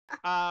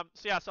So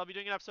yeah, so I'll be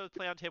doing an episode of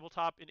Play on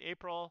Tabletop in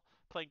April,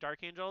 playing Dark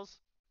Angels.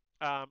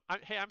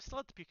 Hey, I'm still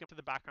at the peek into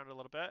the background a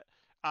little bit.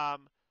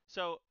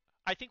 So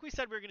I think we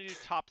said we were going to do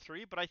top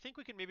three, but I think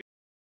we can maybe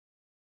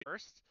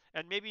first,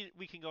 and maybe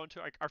we can go into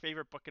like our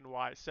favorite book and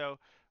why. So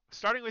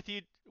starting with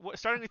you,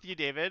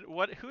 David.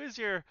 Who's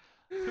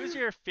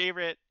your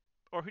favorite,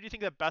 or who do you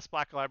think the best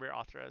Black Library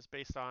author is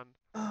based on?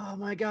 Oh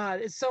my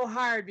god, it's so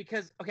hard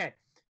because okay,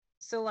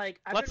 so like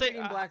I've Let's been say,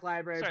 reading Black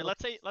Library sorry,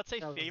 books let's say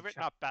since I was a favorite,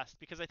 child. not best,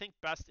 because I think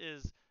best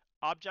is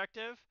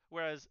objective,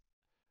 whereas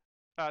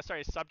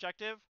sorry,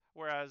 subjective,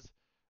 whereas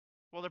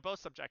well, they're both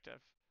subjective.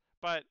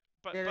 But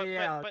Yeah,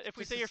 yeah, but if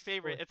we just say to your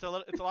favorite,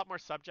 split. it's a lot more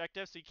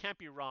subjective, so you can't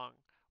be wrong.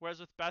 Whereas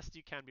with best,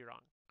 you can be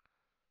wrong.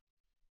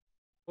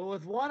 Well,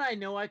 with one I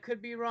know I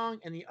could be wrong,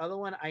 and the other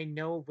one I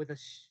know with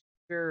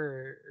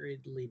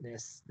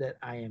assuredliness that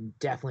I am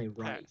definitely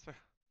Okay, right. so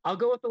I'll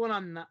go with the one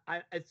I'm not.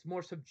 It's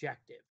more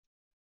subjective.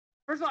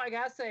 First of all, I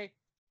gotta say,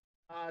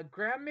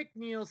 Graham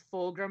McNeil's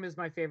Fulgrim is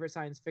my favorite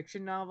science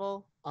fiction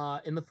novel.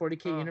 In the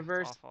 40K oh, it's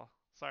universe, awful.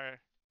 Sorry.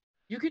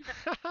 you can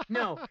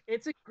no,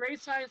 it's a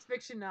great science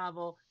fiction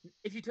novel.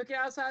 If you took it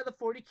outside of the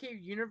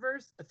 40K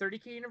universe, a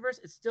 30K universe,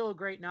 it's still a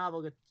great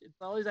novel. It's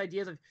all these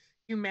ideas of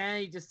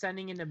humanity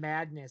descending into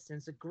madness, and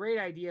it's a great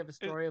idea of a Is,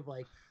 story of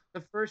like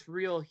the first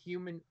real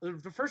human,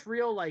 the first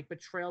real like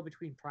betrayal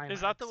between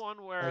is that the Primarchs, one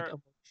like where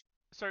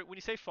sorry, when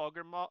you say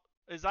Fulgrim,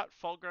 is that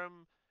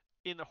Fulgrim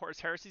in the Horus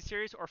Heresy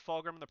series or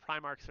Fulgrim in the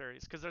Primarch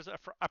series? Because there's a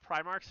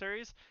Primarch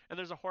series and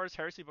there's a Horus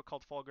Heresy book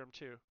called Fulgrim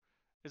too,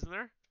 isn't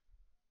there?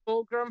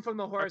 Fulgrim from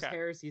the Horus Okay.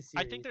 Heresy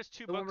I think series, there's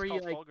two the one books where you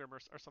called like, Fulgrim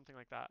or something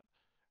like that.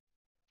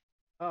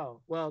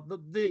 oh well,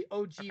 the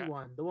OG Okay,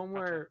 one, the one gotcha.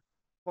 where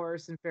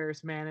Horus and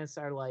Ferris Manus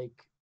are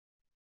like,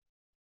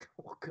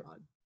 oh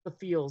god, the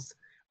feels.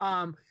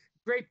 Um,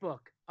 Great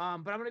book. But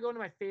I'm gonna go into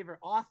my favorite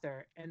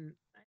author, and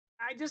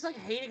I just like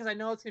hate it because I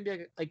know it's gonna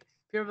be like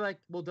people are like,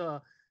 well, duh.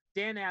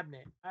 Dan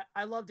Abnett.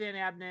 I love Dan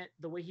Abnett.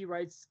 The way he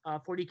writes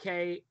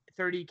 40K,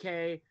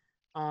 30K,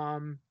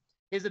 um,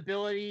 his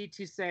ability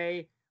to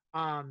say,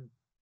 um,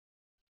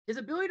 his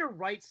ability to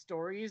write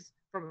stories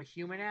from a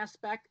human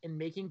aspect and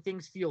making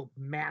things feel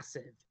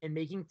massive and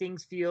making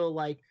things feel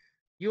like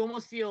you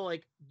almost feel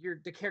like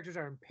the characters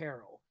are in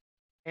peril.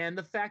 And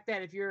the fact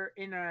that if you're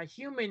in a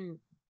human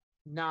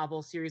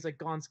novel series like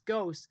Gaunt's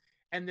Ghost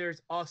and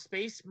there's a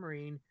space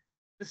marine,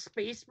 the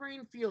space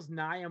marine feels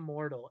nigh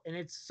immortal. And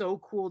it's so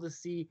cool to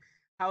see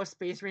how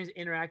space marines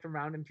interact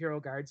around Imperial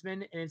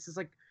Guardsmen. And it's just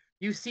like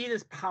you see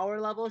this power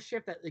level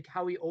shift that like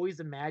how we always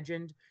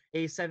imagined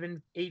a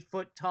 7, 8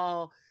 foot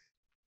tall,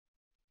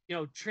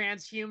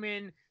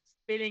 transhuman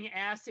spitting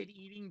acid,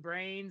 eating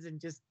brains, and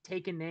just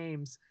taking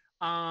names.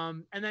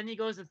 And then he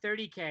goes to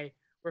 30K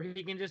where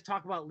he can just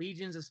talk about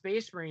legions of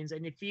space marines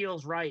and it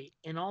feels right.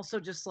 And also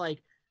just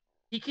like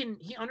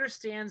he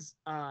understands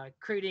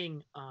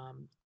creating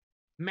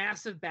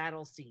massive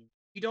battle scenes.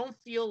 You don't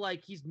feel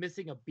like he's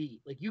missing a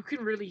beat. Like you can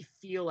really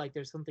feel like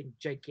there's something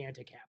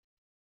gigantic happening.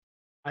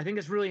 I think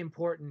it's really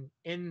important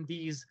in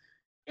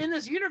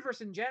this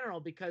universe in general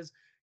because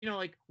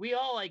like we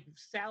all like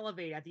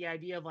salivate at the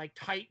idea of like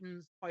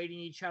titans fighting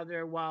each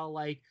other while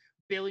like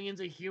billions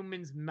of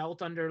humans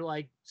melt under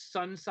like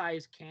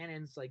sun-sized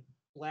cannons like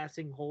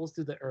blasting holes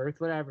through the earth,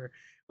 whatever,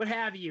 what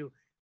have you.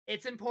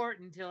 It's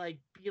important to like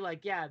be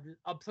like, yeah,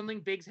 something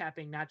big's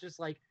happening, not just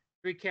like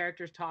three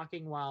characters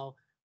talking while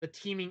the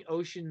teeming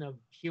ocean of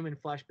human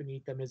flesh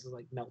beneath them is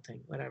like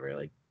melting, whatever.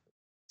 Like,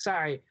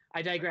 sorry,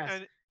 I digress.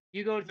 And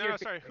You go with no, your no,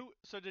 sorry. favorite. Who?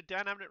 So did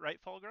Dan Abnett write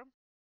Fulgrim?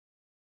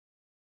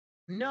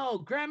 No,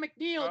 Graham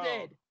McNeil Oh,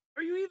 did.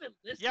 Are you even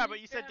yeah, but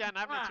listening, you said Graham? Dan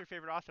Come Abnett's on. your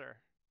favorite author.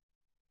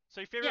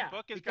 So your favorite Yeah,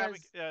 book is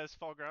because is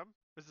Fulgrim.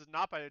 This is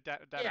not by Dan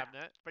yeah,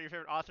 Abnett, but your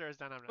favorite author is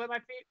Dan Abnett. but my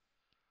favorite.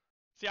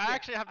 See, I Yeah,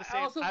 actually have the I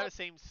same. also I have the love.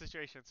 same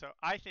situation. So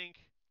I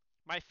think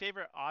my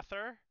favorite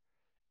author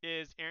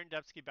is Aaron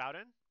Dembski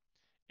Bowden,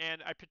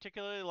 and I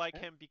particularly like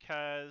him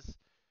because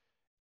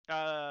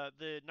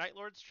the Night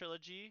Lords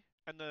trilogy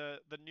and the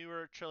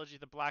newer trilogy,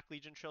 the Black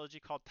Legion trilogy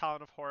called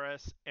Talon of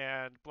Horus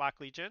and Black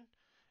Legion.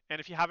 And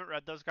if you haven't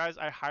read those guys,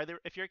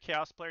 if you're a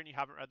Chaos player and you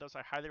haven't read those,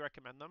 I highly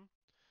recommend them.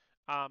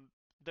 Um,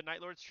 the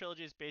Night Lords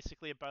trilogy is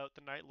basically about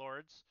the Night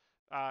Lords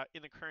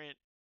in the current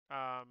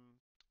um,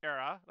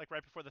 era, like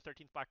right before the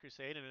 13th Black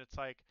Crusade, and it's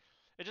like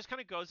it just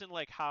kind of goes in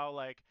like how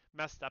like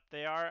messed up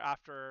they are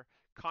after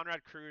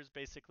Conrad Cruz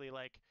basically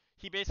like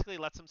he basically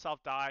lets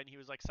himself die, and he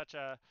was like such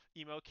a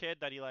emo kid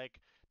that he like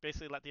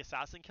basically let the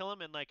assassin kill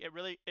him, and like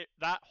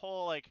that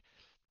whole like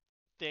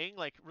thing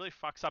like really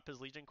fucks up his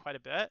legion quite a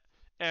bit,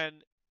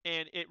 and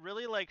it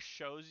really like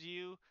shows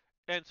you,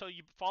 and so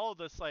you follow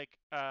this like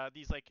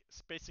these like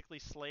basically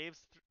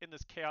slaves in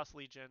this chaos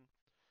legion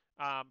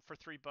for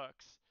 3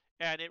 books,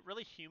 and it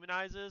really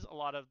humanizes a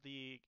lot of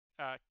the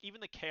even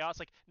the chaos.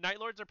 Like Night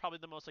Lords are probably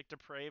the most like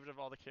depraved of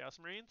all the Chaos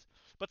Marines,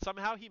 but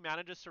somehow he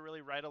manages to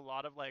really write a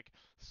lot of like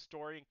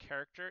story and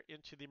character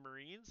into the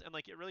Marines, and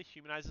like it really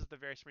humanizes the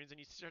various Marines, and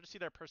you start to see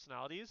their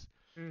personalities.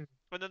 Mm,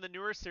 And then the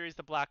newer series,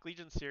 the Black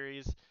Legion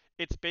series,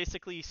 it's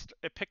basically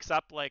it picks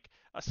up like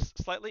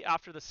slightly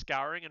after the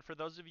Scouring. And for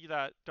those of you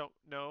that don't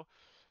know,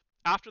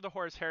 after the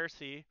Horus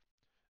Heresy,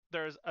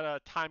 there's a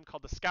time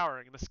called the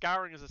Scouring, and the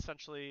Scouring is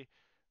essentially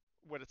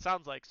what it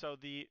sounds like. So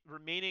the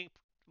remaining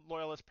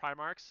loyalist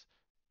Primarchs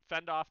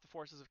fend off the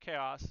forces of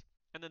chaos,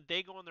 and then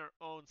they go on their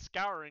own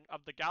scouring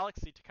of the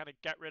galaxy to kind of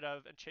get rid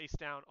of and chase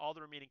down all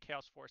the remaining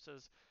chaos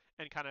forces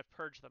and kind of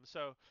purge them.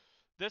 So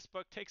this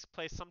book takes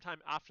place sometime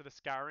after the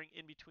scouring,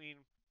 in between.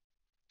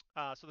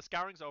 So the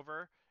scouring's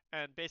over,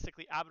 and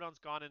basically Abaddon's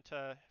gone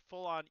into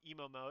full-on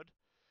emo mode,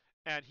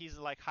 and he's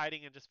like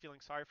hiding and just feeling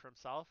sorry for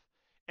himself.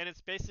 And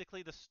it's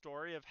basically the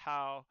story of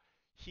how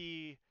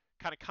he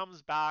kind of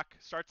comes back,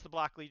 starts the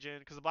Black Legion,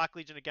 because the Black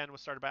Legion again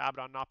was started by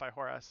Abaddon, not by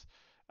Horus.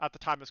 At the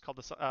time, it was called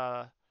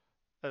the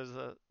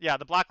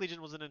Black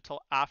Legion wasn't until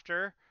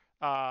after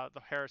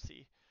the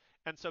Heresy.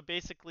 And so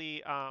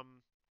basically,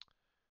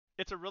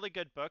 it's a really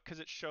good book because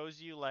it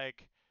shows you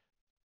like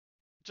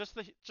just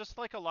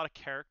like a lot of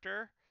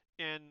character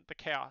in the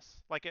chaos,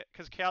 like it,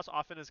 because chaos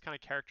often is kind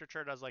of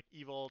caricatured as like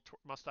evil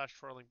mustache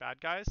twirling bad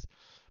guys,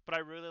 but I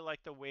really like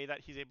the way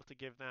that he's able to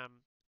give them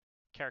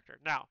character.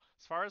 Now,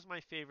 as far as my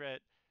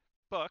favorite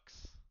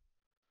books,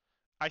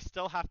 I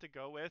still have to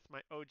go with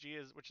my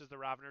OG, which is the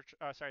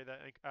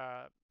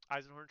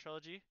Eisenhorn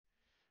trilogy.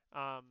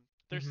 Um,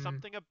 there's Mm-hmm.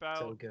 something about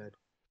So good.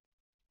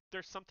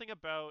 there's something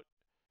about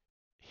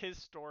his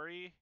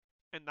story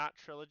in that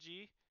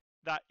trilogy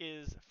that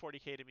is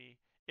 40K to me.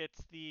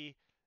 It's the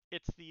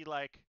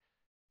like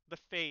the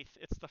faith,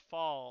 it's the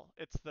fall,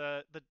 it's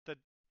the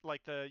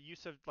like the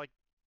use of like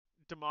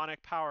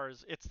demonic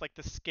powers. It's like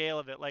the scale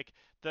of it, like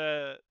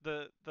the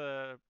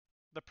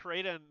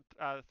parade and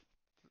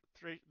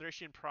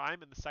Thracian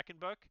Prime in the second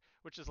book,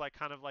 which is like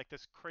kind of like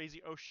this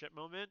crazy oh shit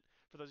moment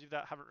for those of you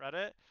that haven't read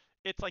it.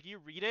 It's like you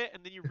read it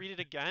and then you read it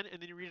again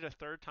and then you read it a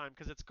third time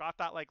because it's got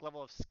that like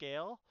level of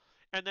scale,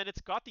 and then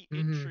it's got the Mm-hmm.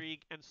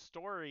 intrigue and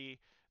story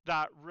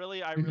that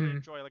I really Mm-hmm.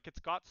 enjoy. Like it's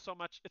got so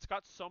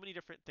many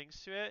different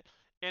things to it,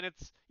 and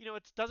it's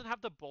it doesn't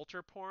have the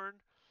bolter porn,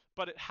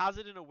 but it has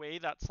it in a way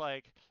that's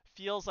like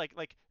feels like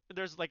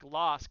there's like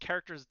loss,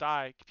 characters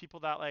die, people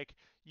that like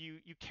you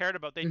cared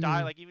about, they die,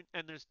 Mm-hmm. like even,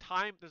 and there's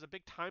a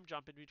big time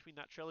jump in between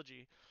that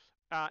trilogy,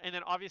 and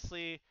then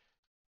obviously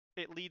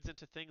it leads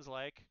into things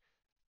like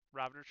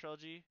Ravener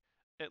trilogy.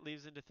 It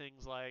leads into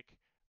things like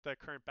the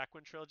current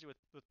Beckwin trilogy with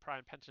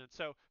Prime Penitence.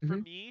 So for Mm-hmm.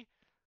 me,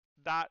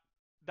 that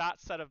that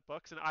set of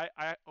books, and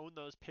I own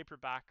those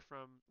paperback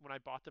from when I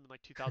bought them in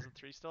like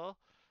 2003 still.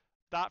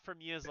 That for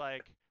me is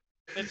like,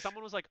 if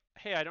someone was like,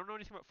 "Hey, I don't know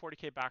anything about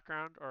 40K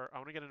background, or I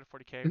want to get into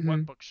 40K, Mm-hmm.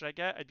 what book should I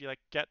get?" I'd be like,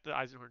 "Get the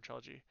Eisenhorn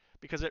trilogy,"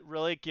 because it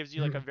really gives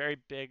you like a Mm-hmm. very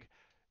big,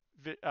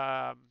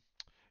 um,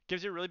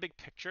 gives you a really big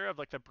picture of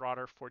like the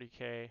broader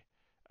 40K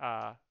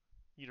uh,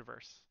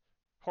 universe.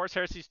 Horus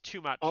Heresy is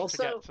too much to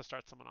get Also, to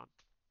start someone on.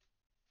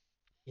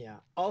 yeah.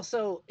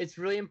 Also, it's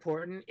really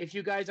important. If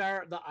you guys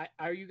are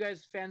you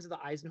guys fans of the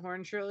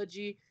Eisenhorn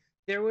trilogy?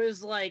 There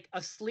was like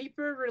a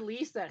sleeper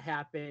release that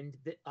happened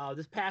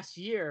this past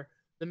year.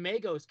 The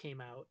Magos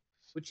came out,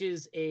 which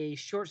is a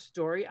short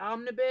story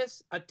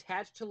omnibus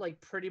attached to like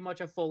pretty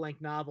much a full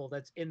length novel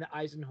that's in the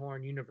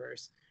Eisenhorn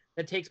universe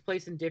that takes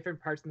place in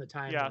different parts in the Yes.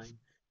 timeline.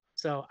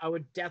 So I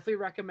would definitely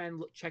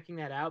recommend checking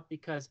that out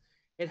because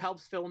it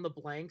helps fill in the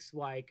blanks,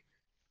 like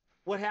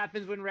what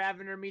happens when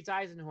Ravener meets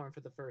Eisenhorn for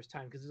the first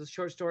time, because there's a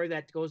short story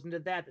that goes into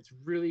that that's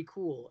really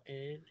cool,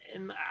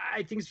 and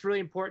I think it's really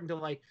important to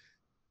like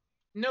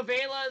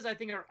novellas. I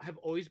think have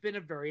always been a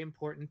very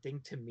important thing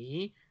to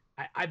me.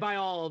 I buy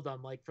all of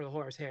them, like for the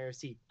Horus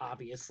Heresy,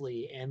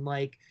 obviously, and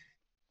like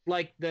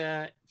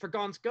the for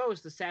Gaunt's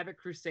Ghost, the Sabbath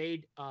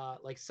Crusade,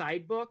 like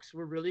side books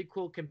were really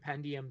cool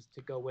compendiums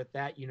to go with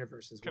that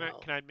universe as Can I well.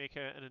 can I make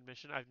an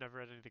admission? I've never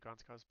read any of the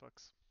Gaunt's Ghost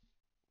books.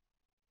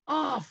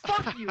 Oh,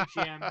 fuck you,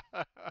 Jim!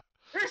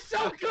 They're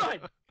so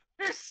good.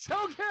 They're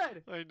so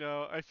good. I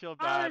know. I feel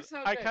Oh, they're bad.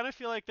 so I good. kind of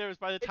feel like there was,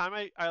 by the It, time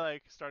I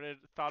like started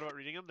thought about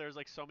reading them, there's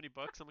like so many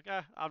books. I'm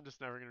like, I'm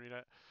just never gonna read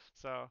it.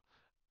 So, all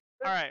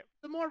the, right.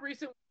 the more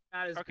recent one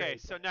not as Okay. great,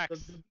 So but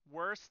next,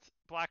 worst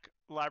Black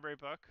Library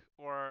book,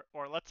 or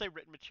let's say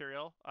written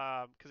material,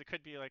 because it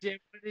could be like, Jim,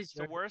 what is so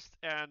yours? worst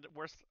and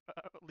worst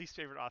least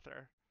favorite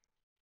author.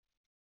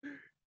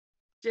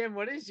 Jim,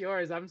 what is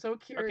yours? I'm so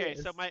Okay.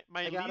 So curious.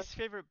 my I gotta. least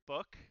favorite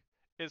book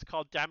is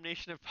called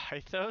Damnation of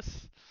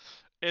Pythos.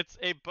 It's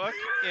a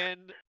book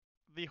in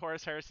the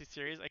Horus Heresy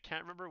series. I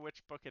can't remember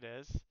which book it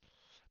is,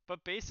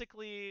 but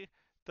basically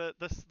the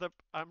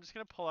I'm just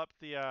gonna pull up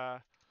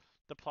the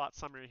plot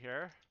summary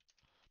here.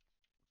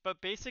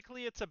 But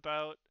basically, it's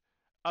about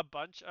a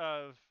bunch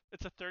of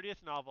it's a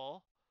 30th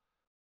novel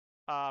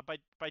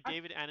by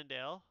David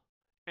Annandale,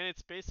 and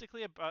it's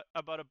basically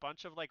about a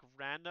bunch of like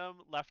random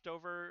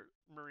leftover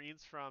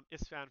Marines from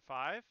Isfan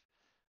 5,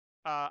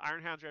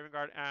 Iron Hands, Raven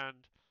Guard, and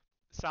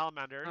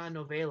Salamanders,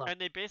 Novela. and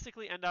they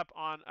basically end up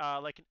on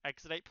like an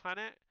Exodite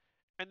planet,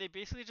 and they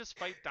basically just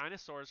fight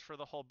dinosaurs for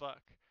the whole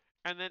book.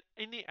 And then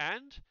in the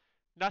end,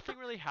 nothing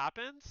really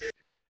happens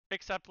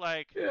except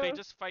like they Yeah.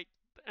 just fight,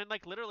 and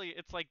like literally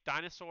it's like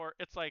dinosaur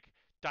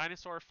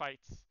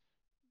fights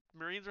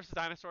Marines versus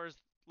dinosaurs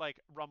like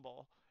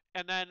rumble,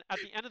 and then at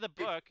the end of the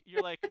book,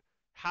 you're like,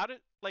 how did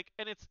like,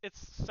 and it's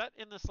set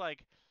in this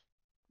like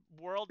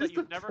world that What's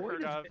the you've never point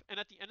heard of of, it? and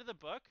at the end of the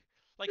book,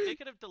 like they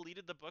could have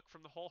deleted the book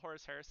from the whole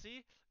Horus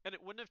Heresy, and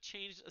it wouldn't have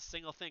changed a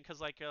single thing,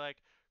 because like you're like,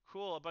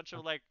 cool, a bunch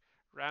of like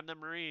random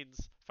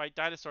Marines fight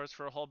dinosaurs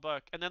for a whole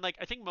book, and then like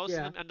I think most of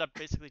Yeah. them end up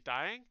basically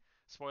dying.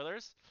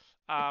 Spoilers.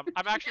 I'm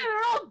Yeah, actually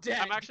they're all dead.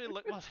 I'm actually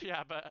well,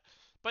 yeah,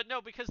 but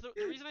no, because the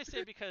reason I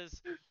say,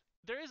 because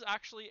there is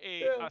actually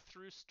Yeah. a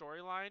through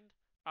storyline.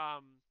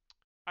 Um,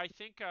 I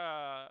think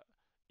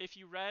if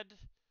you read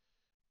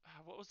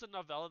what was the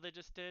novella they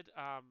just did?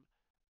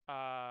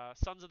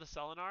 Sons of the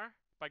Selenar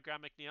by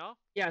Graham McNeil.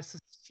 Yes,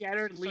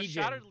 Shattered So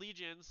Legion. Shattered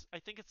Legions, I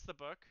think it's the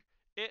book.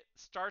 It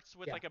starts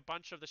with Yeah. like a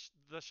bunch of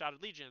the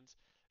Shattered Legions,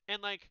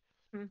 and like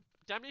Hmm.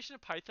 Damnation of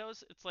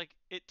Pythos, it's like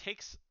it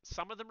takes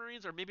some of the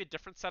Marines or maybe a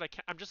different set.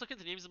 I'm just looking at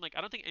the names. I'm like,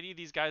 I don't think any of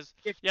these guys.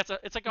 Yeah, Yeah,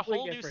 it's like a whole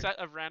completely new different.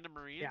 set of random Yeah.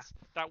 Marines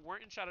that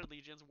weren't in Shattered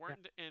Legions, Yeah.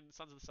 weren't in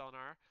Sons of the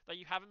Selenar, that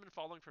you haven't been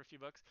following for a few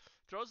books.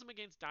 Throws them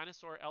against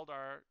Dinosaur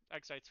Eldar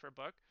Exites for a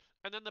book,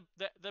 and then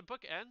the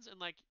book ends, and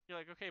like you're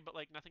like, okay, but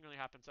like nothing really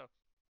happened. So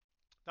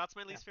that's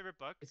my Yeah. least favorite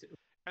book, It's,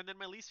 and then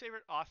my least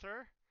favorite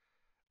author,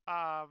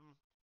 um,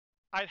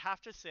 I'd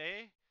have to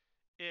say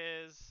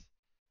is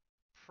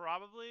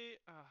probably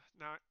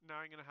now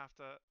I'm gonna have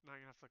to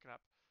look it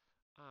up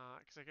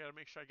because I gotta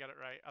make sure I get it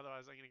right.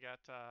 Otherwise, I'm gonna get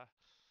it.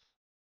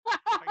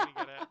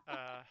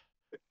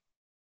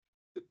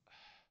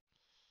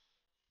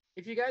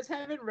 if you guys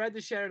haven't read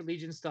the Shattered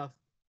Legion stuff,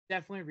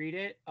 definitely read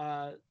it.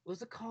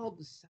 What's it called?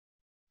 The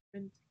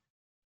Seventh?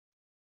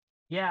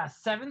 Yeah,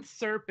 Seventh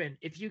Serpent.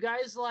 If you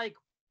guys like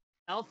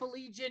Alpha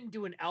Legion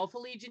doing Alpha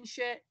Legion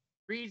shit,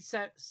 read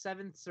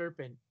Seventh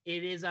Serpent.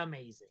 It is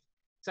amazing.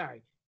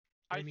 Sorry.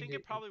 I think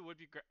it probably would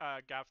be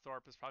Gav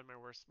Thorpe is probably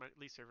my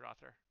least favorite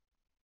author.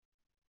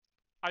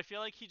 I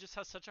feel like he just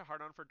has such a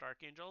hard on for Dark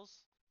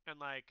Angels, and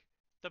like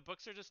the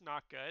books are just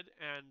not good,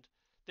 and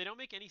they don't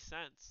make any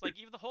sense. Like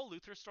even the whole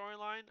Luther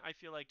storyline, I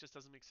feel like just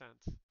doesn't make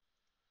sense.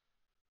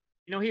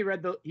 he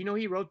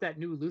wrote that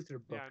new Luther Yeah,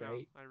 book, I know.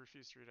 right? I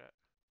refuse to read it.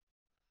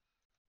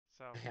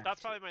 So I have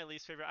that's to. probably my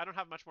least favorite. I don't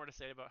have much more to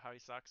say about how he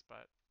sucks,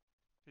 but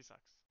he sucks.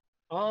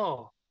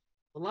 Oh,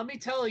 well, let me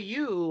tell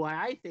you why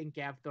I think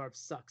Gapthorpe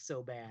sucks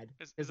so bad.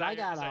 Because I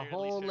got Is a that your least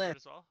whole favorite list.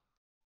 as well?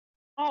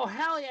 Oh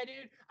hell yeah,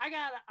 dude! I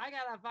got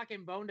a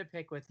fucking bone to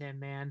pick with him,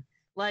 man.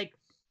 Like,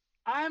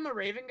 I'm a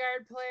Raven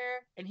Guard player,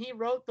 and he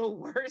wrote the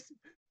worst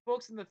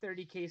books in the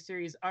 30K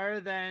series,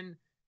 other than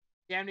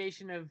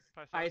Damnation of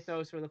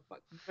Pythos, or the fuck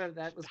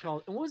that was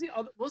called. And what was the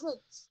other? What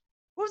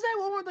was that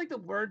one where like the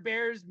Word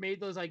Bears made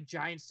those like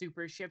giant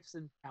super ships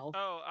in Elf?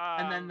 Oh,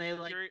 And then they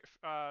like,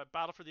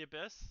 Battle for the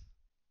Abyss.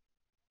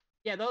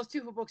 yeah, those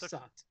two books The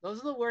sucked. Those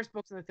are the worst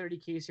books in the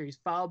 30K series,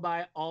 followed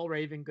by all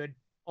Raven Guard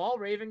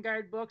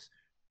books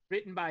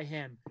written by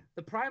him.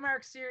 The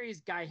Primarch series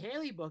Guy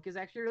Haley book is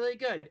actually really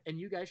good, and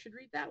you guys should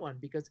read that one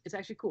because it's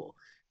actually cool.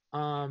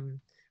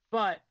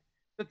 But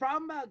the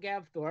problem about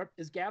Gav Thorpe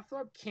is Gav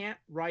Thorpe can't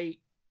write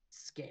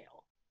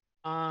scale.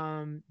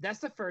 That's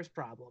the first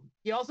problem.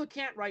 He also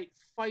can't write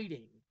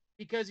fighting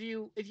because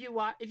if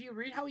you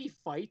read how he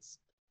fights,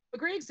 a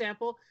great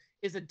example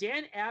is a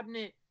Dan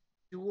Abnett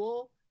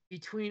duel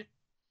between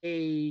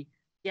a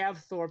Gav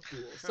Thorpe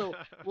duel. So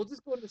we'll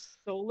just go into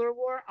Solar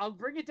War. I'll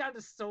bring it down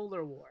to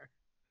Solar War.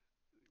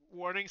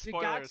 Warning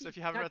spoilers. If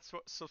you haven't read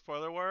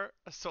Solar War,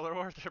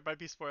 there might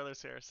be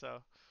spoilers here, so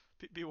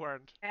be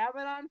warned.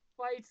 Abaddon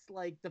fights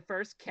like the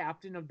first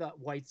captain of the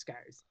White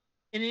Scars.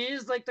 And it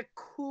is like the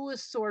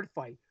coolest sword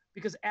fight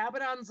because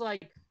Abaddon's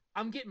like,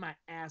 I'm getting my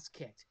ass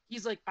kicked.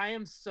 He's like, I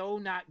am so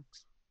not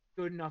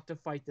good enough to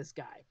fight this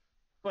guy.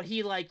 But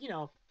he like,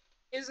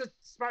 is a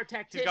smart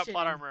tactician. He's got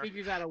plot and armor.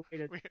 Figures out a way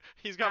to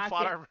He's got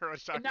plot armor.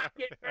 And not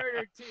get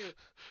murdered too.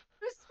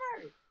 It's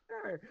smart.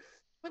 Sure.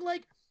 But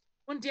like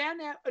when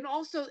and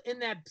also in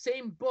that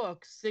same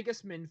book,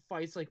 Sigismund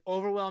fights like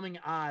overwhelming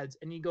odds,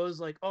 and he goes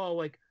like, oh,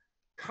 like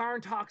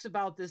Karn talks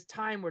about this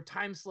time where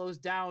time slows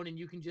down and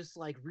you can just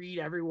like read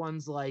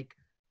everyone's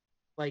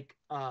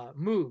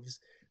moves.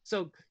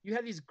 So you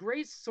have these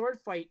great sword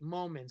fight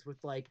moments with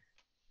like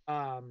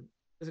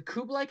there's a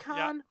Kublai Khan.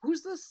 Yeah.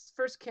 Who's this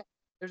first cat?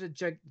 There's a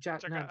I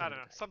don't know.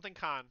 Something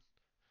Khan.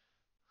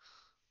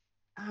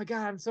 Oh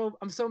god,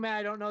 I'm so mad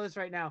I don't know this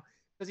right now.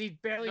 Because he's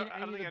barely in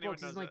any of the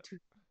books. He's in like 2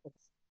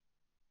 books.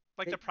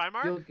 Like the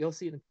Primarch? You'll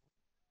see it.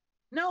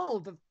 No,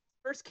 the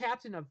first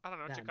captain of I don't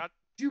know,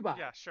 Jubai.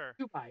 Yeah, sure.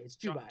 Jubai. It's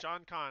Jubai.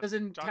 John Khan. Because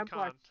in John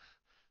Khan.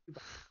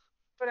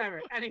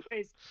 Whatever.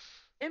 Anyways,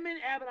 him and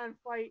Abaddon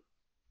fight.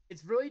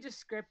 It's really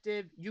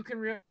descriptive. You can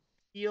really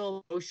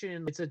feel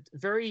emotion. It's a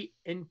very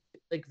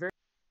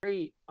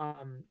very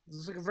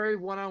it's like a very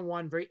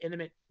one-on-one, very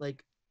intimate.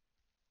 Like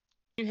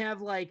you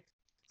have like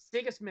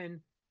Sigismund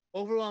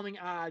overwhelming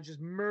odds, just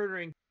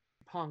murdering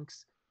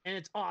punks, and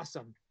it's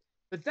awesome.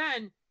 But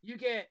then you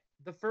get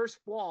The First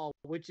Wall,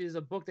 which is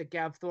a book that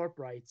Gav Thorpe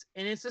writes,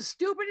 and it's the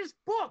stupidest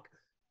book.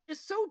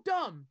 It's so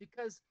dumb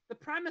because the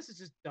premise is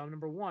just dumb,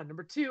 number one.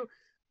 Number two,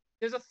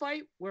 there's a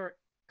fight where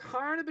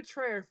Karn the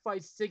Betrayer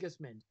fights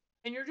Sigismund.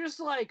 and you're just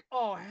like,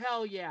 oh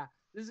hell yeah,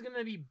 this is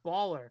gonna be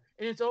baller,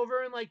 and it's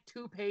over in like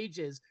 2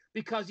 pages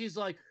because he's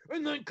like,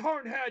 and then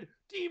Karn had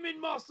demon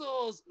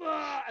muscles,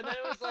 and then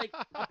it was like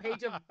a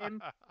page of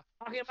him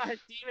talking about his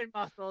demon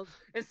muscles,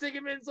 and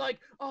Sigemon's like,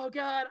 oh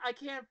god, I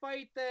can't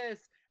fight this,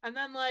 and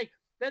then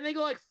they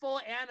go like full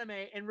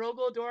anime, and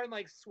Rogo Dorn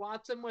like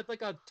swats him with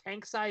like a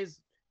tank-sized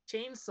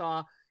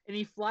chainsaw, and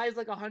he flies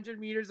like 100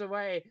 meters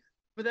away.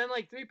 But then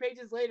like 3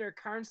 pages later,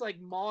 Karn's like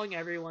mauling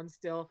everyone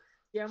still.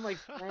 Yeah, I'm like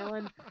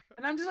flailing,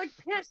 and I'm just like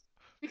pissed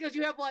because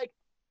you have like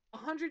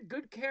 100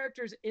 good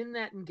characters in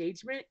that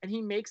engagement, and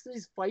he makes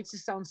these fights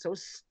just sound so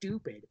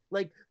stupid.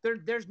 Like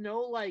there's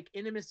no like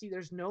intimacy,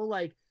 there's no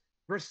like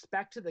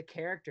respect to the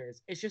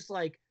characters. It's just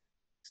like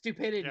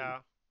stupidity. Yeah.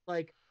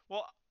 Like,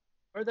 Well,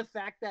 or the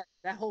fact that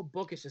that whole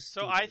book is just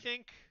so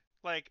stupid.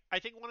 I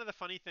think one of the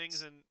funny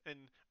things, and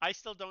I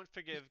still don't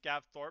forgive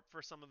Gav Thorpe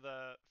for some of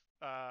the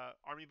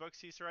army books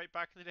he used to write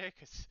back in the day,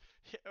 because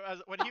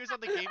when he was on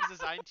the games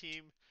design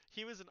team,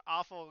 he was an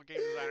awful game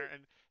designer,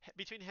 and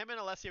between him and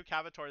Alessio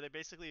Cavatore, they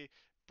basically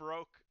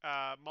broke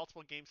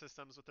multiple game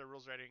systems with their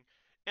rules writing.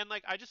 And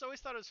like I just always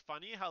thought it was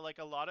funny how like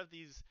a lot of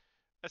these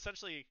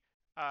essentially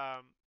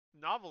um,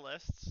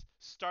 novelists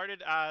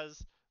started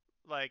as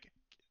like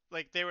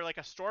they were like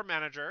a store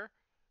manager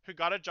who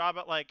got a job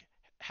at like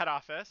head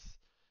office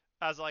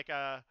as like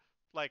a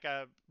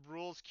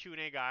rules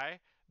Q&A guy,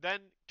 then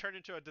turned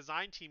into a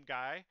design team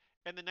guy,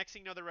 and the next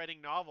thing you know they're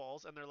writing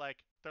novels, and they're like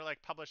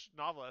published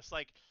novelists.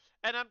 Like,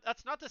 and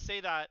that's not to say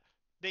that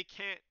they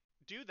can't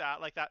do that,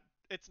 like that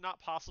it's not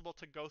possible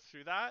to go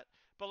through that,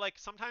 but like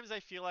sometimes I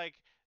feel like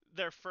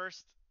their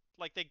first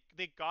like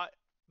they got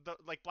the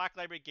like Black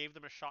Library gave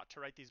them a shot to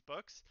write these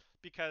books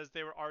because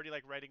they were already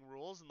like writing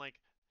rules, and like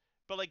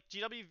but like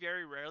GW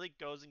very rarely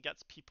goes and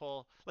gets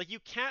people, like you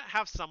can't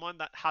have someone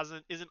that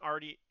isn't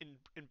already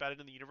embedded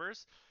in the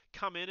universe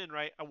come in and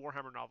write a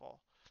Warhammer novel.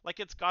 Like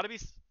it's got to be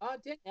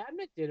Dan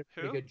Abnett did a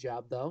pretty who? good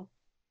job though.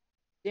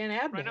 Dan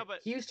Right, no, Abnett. but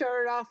He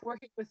started off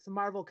working with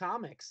Marvel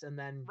Comics and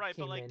then right,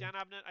 but came like in Dan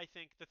Abnett, I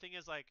think the thing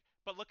is like,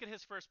 but look at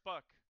his first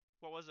book.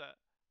 What was it?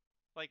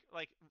 Like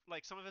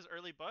like some of his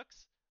early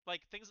books,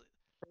 like things.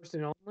 first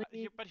and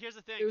only. But here's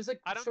the thing. It was like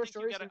I don't short think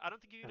you stories. get a I don't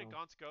think you get a No.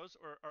 Gaunt's Ghost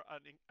or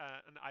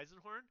an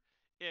Eisenhorn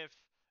if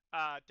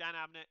Dan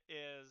Abnett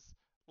is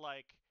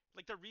like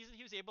the reason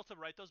he was able to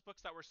write those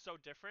books that were so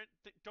different.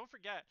 Don't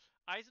forget,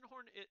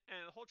 Eisenhorn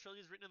and the whole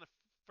trilogy is written in the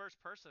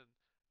first person.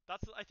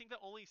 That's I think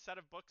the only set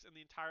of books in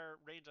the entire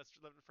range that's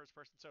written in first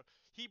person. So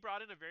he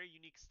brought in a very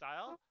unique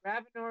style.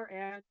 Ravenor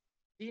and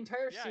the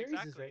entire Yeah, series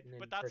is exactly. written in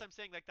But that's first. I'm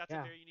saying like that's a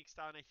Yeah. very unique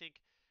style, and I think,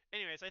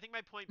 anyways, I think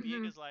my point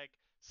being is like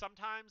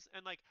sometimes,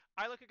 and like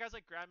I look at guys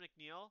like Graham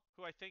McNeil,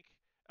 who I think,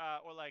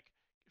 or like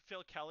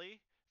Phil Kelly.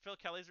 Phil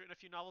Kelly's written a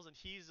few novels, and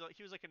he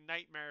was like a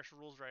nightmarish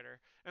rules writer,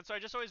 and so I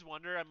just always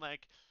wonder. I'm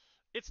like,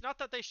 it's not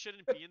that they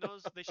shouldn't be in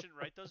those, they shouldn't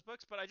write those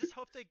books, but I just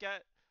hope they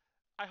get.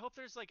 I hope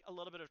there's like a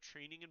little bit of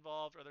training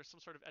involved, or there's some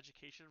sort of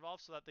education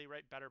involved, so that they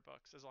write better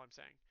books. Is all I'm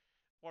saying,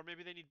 or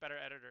maybe they need better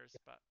editors.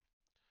 But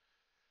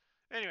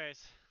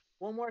anyways,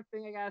 One more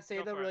thing I gotta say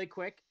go though, for it. really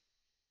quick.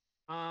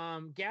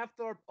 Gav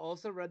Thorpe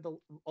also wrote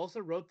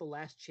the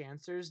Last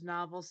Chancers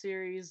novel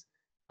series.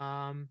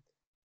 Um,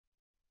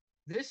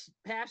 this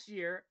past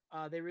year,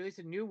 they released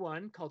a new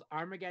one called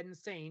Armageddon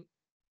Saint.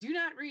 Do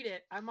not read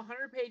it. I'm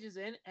 100 pages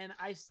in, and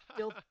I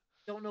still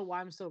don't know why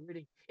I'm still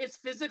reading. It's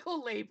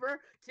physical labor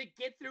to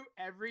get through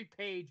every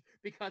page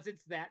because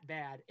it's that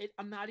bad.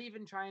 I'm not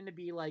even trying to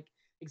be like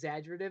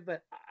exaggerative,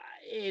 but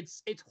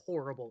it's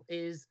horrible. It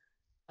is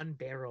If it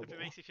unbearable.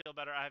 makes you feel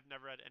better, I have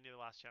never read any of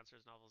the Last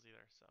Chancellor's novels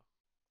either. So,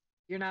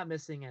 You're not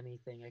missing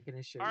anything. I can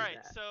assure all you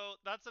right. that. So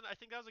I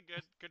think that was a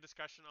good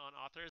discussion on authors.